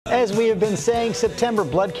As we have been saying, September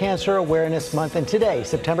Blood Cancer Awareness Month, and today,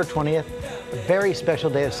 September 20th, a very special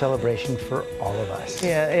day of celebration for all of us.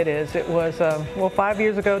 Yeah, it is. It was, 5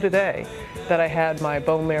 years ago today that I had my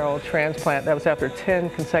bone marrow transplant. That was after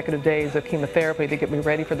 10 consecutive days of chemotherapy to get me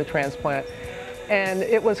ready for the transplant. And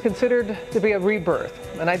it was considered to be a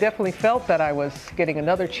rebirth. And I definitely felt that I was getting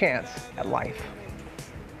another chance at life.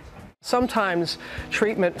 Sometimes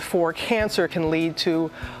treatment for cancer can lead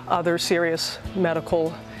to other serious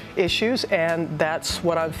medical issues, and that's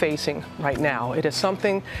what I'm facing right now. It is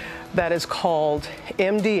something that is called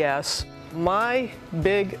MDS. My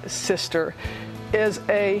big sister is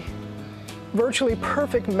a virtually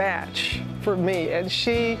perfect match for me, and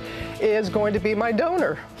she is going to be my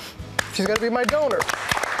donor. She's going to be my donor.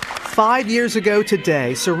 5 years ago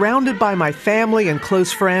today, surrounded by my family and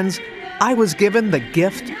close friends, I was given the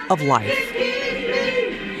gift of life.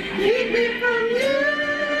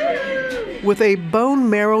 With a bone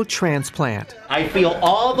marrow transplant. I feel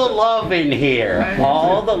all the love in here,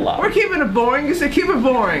 all the love. We're keeping it boring. You said keep it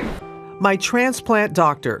boring. My transplant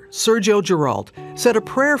doctor, Sergio Giralt, said a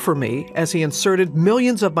prayer for me as he inserted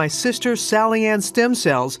millions of my sister Sally Ann's stem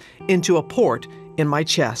cells into a port in my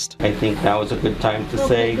chest. I think now is a good time to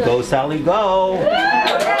say, go Sally, go!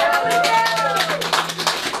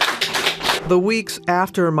 The weeks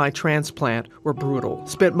after my transplant were brutal,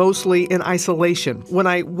 spent mostly in isolation. When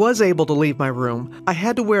I was able to leave my room, I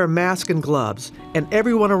had to wear a mask and gloves, and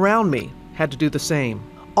everyone around me had to do the same,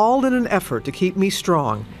 all in an effort to keep me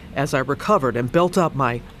strong as I recovered and built up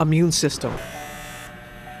my immune system.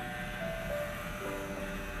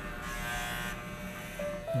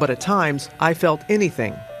 But at times, I felt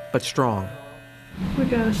anything but strong. We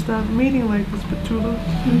gotta stop meeting like this, Petula.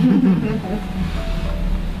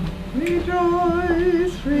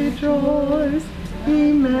 Rejoice, rejoice,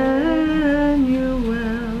 Emmanuel.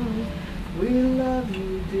 We love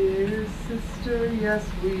you, dear sister, yes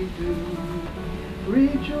we do.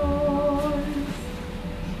 Rejoice,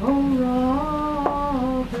 oh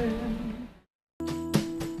Robin.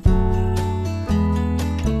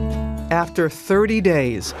 After 30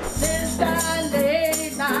 days,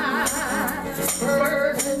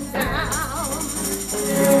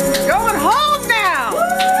 Going home now!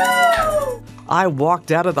 I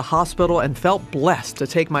walked out of the hospital and felt blessed to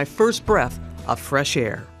take my first breath of fresh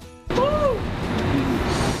air.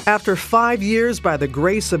 After 5 years, by the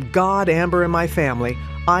grace of God, Amber, and my family,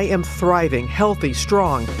 I am thriving, healthy,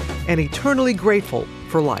 strong, and eternally grateful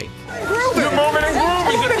for life. You're moving and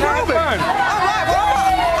grooving. Just have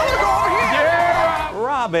fun.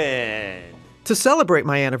 Robin! To celebrate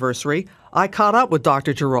my anniversary, I caught up with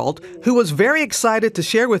Dr. Giralt, who was very excited to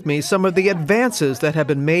share with me some of the advances that have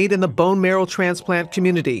been made in the bone marrow transplant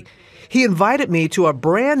community. He invited me to a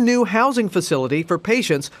brand new housing facility for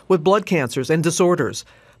patients with blood cancers and disorders,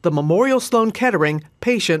 the Memorial Sloan Kettering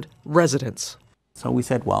Patient Residence. So we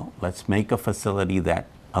said, well, let's make a facility that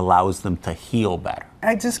allows them to heal better.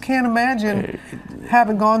 I just can't imagine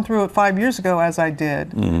having gone through it 5 years ago as I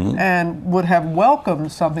did and would have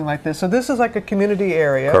welcomed something like this. So this is like a community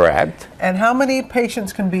area. Correct. And how many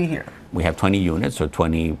patients can be here? We have 20 units, or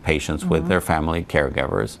 20 patients with their family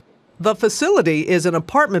caregivers. The facility is an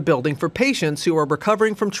apartment building for patients who are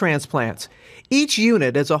recovering from transplants. Each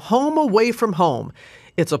unit is a home away from home.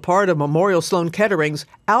 It's a part of Memorial Sloan Kettering's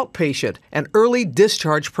outpatient and early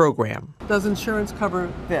discharge program. Does insurance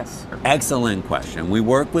cover this? Excellent question. We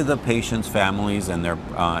work with the patients' families and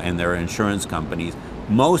their insurance companies.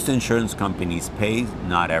 Most insurance companies pay,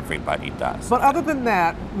 not everybody does. But other than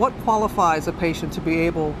that, what qualifies a patient to be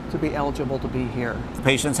able to be eligible to be here?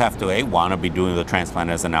 Patients have to, A, want to be doing the transplant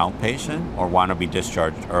as an outpatient or want to be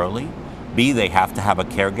discharged early. B, they have to have a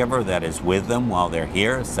caregiver that is with them while they're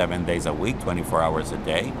here 7 days a week, 24 hours a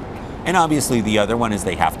day. And obviously the other one is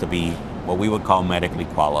they have to be what we would call medically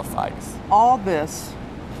qualified. All this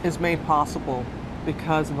is made possible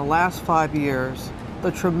because in the last 5 years,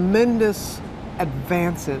 the tremendous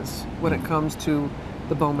advances when it comes to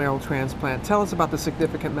the bone marrow transplant. Tell us about the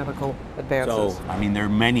significant medical advances. So, there are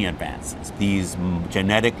many advances. These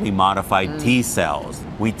genetically modified T cells,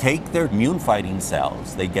 we take their immune fighting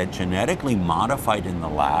cells, they get genetically modified in the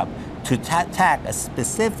lab to attack a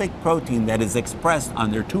specific protein that is expressed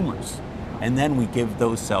on their tumors. And then we give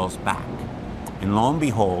those cells back. And lo and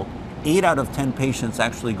behold, 8 out of 10 patients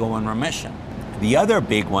actually go in remission. The other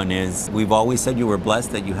big one is, we've always said you were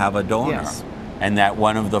blessed that you have a donor. Yes. And that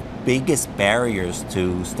one of the biggest barriers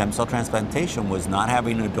to stem cell transplantation was not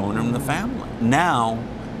having a donor in the family. Now,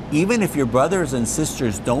 even if your brothers and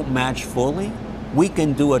sisters don't match fully, we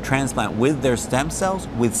can do a transplant with their stem cells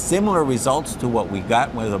with similar results to what we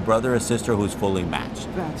got with a brother or sister who's fully matched.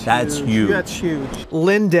 That's huge. That's huge.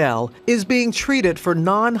 Lindell is being treated for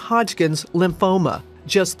non-Hodgkin's lymphoma.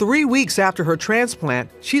 Just 3 weeks after her transplant,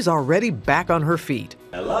 she's already back on her feet.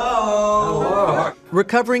 Hello.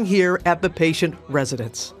 Recovering here at the patient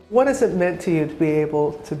residence. What has it meant to you to be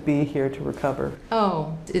able to be here to recover?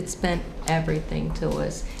 Oh, it's meant everything to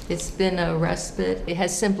us. It's been a respite. It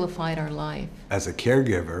has simplified our life. As a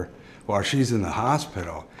caregiver, while she's in the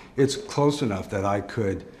hospital, it's close enough that I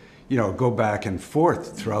could, go back and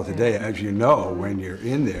forth throughout the day. As you know, when you're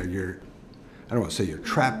in there, I don't want to say you're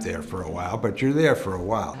trapped there for a while, but you're there for a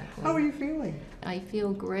while. How are you feeling? I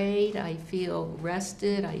feel great. I feel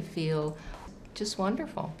rested. I feel just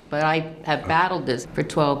wonderful. But I have battled this for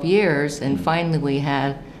 12 years, and finally we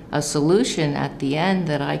had a solution at the end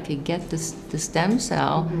that I could get the stem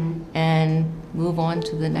cell and move on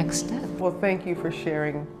to the next step. Well, thank you for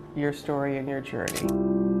sharing your story and your journey.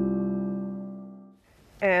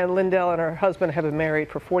 And Lindell and her husband have been married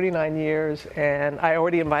for 49 years, and I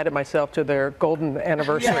already invited myself to their golden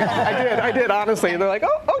anniversary. I did, honestly. They're like,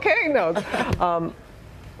 oh, okay, no.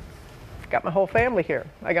 Got my whole family here.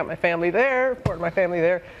 I got my family there, part of my family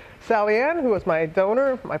there. Sally Ann, who was my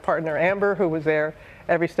donor, my partner Amber, who was there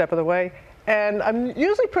every step of the way. And I'm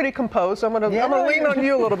usually pretty composed. I'm gonna lean on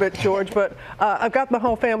you a little bit, George, but I've got my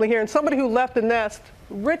whole family here. And somebody who left the nest,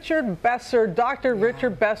 Richard Besser, Dr.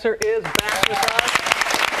 Richard Besser is back with us.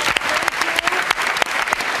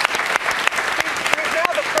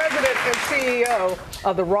 And CEO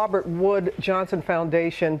of the Robert Wood Johnson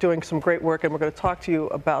Foundation, doing some great work, and we're going to talk to you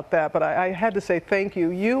about that. But I had to say thank you.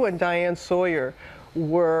 You and Diane Sawyer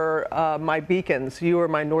were my beacons. You were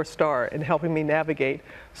my North Star in helping me navigate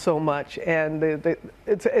so much. And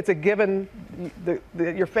it's a given.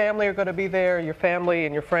 Your family are going to be there, your family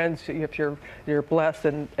and your friends, if you're blessed,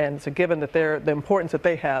 and it's a given that the importance that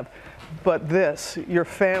they have. But your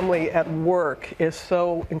family at work is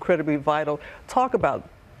so incredibly vital. Talk about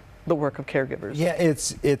the work of caregivers. Yeah,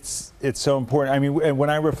 it's so important. I mean, and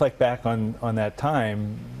when I reflect back on that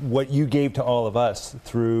time, what you gave to all of us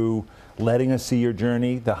through letting us see your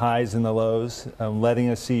journey, the highs and the lows, letting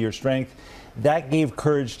us see your strength, that gave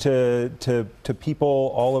courage to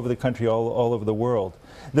people all over the country, all over the world.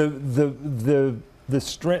 The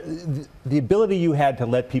strength, the ability you had to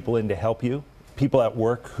let people in to help you, people at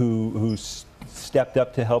work who stepped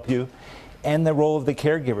up to help you, and the role of the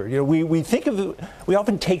caregiver. We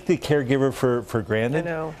often take the caregiver for granted. I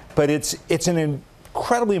know. But it's an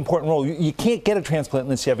incredibly important role. You can't get a transplant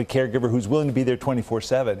unless you have a caregiver who's willing to be there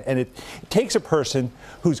 24/7. And it takes a person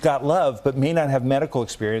who's got love but may not have medical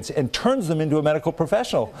experience and turns them into a medical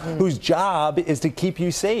professional whose job is to keep you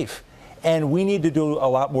safe. And we need to do a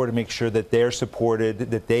lot more to make sure that they're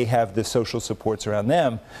supported, that they have the social supports around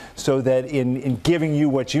them, so that in giving you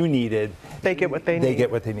what you needed, they get what they need. They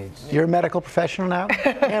get what they need. You're a medical professional now,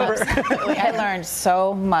 Amber? Absolutely. I learned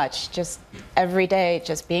so much just every day,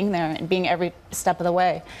 just being there and being every step of the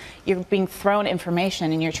way. You're being thrown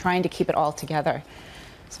information and you're trying to keep it all together.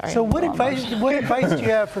 Sorry. So what advice do you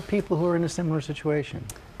have for people who are in a similar situation?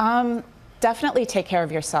 Definitely take care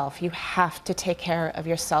of yourself. You have to take care of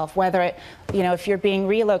yourself, whether if you're being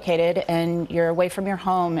relocated and you're away from your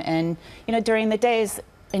home, and during the days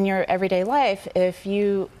in your everyday life, if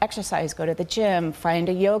you exercise, go to the gym, find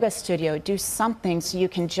a yoga studio, do something so you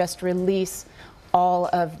can just release all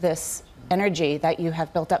of this energy that you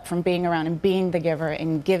have built up from being around and being the giver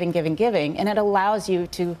and giving, and it allows you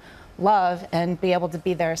to love and be able to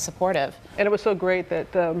be there supportive. And it was so great that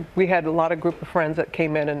we had a lot of group of friends that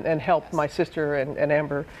came in and helped my sister and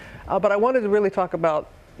Amber. But I wanted to really talk about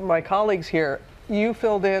my colleagues here. You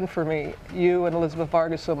filled in for me, you and Elizabeth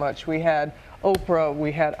Vargas, so much. We had Oprah,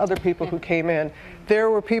 we had other people who came in. There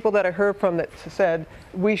were people that I heard from that said,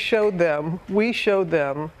 we showed them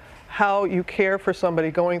how you care for somebody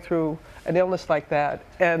going through an illness like that.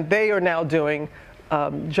 And they are now doing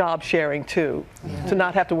job sharing too, to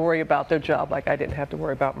not have to worry about their job like I didn't have to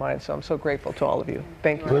worry about mine. So I'm so grateful to all of you.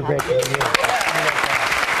 Thank you. We're grateful to you.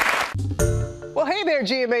 Well, hey there,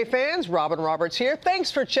 GMA fans. Robin Roberts here. Thanks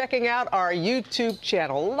for checking out our YouTube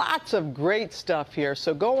channel. Lots of great stuff here.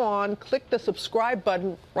 So go on, click the subscribe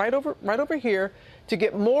button right over here to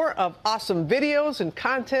get more of awesome videos and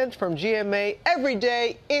content from GMA every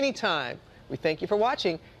day, anytime. We thank you for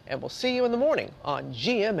watching, and we'll see you in the morning on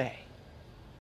GMA.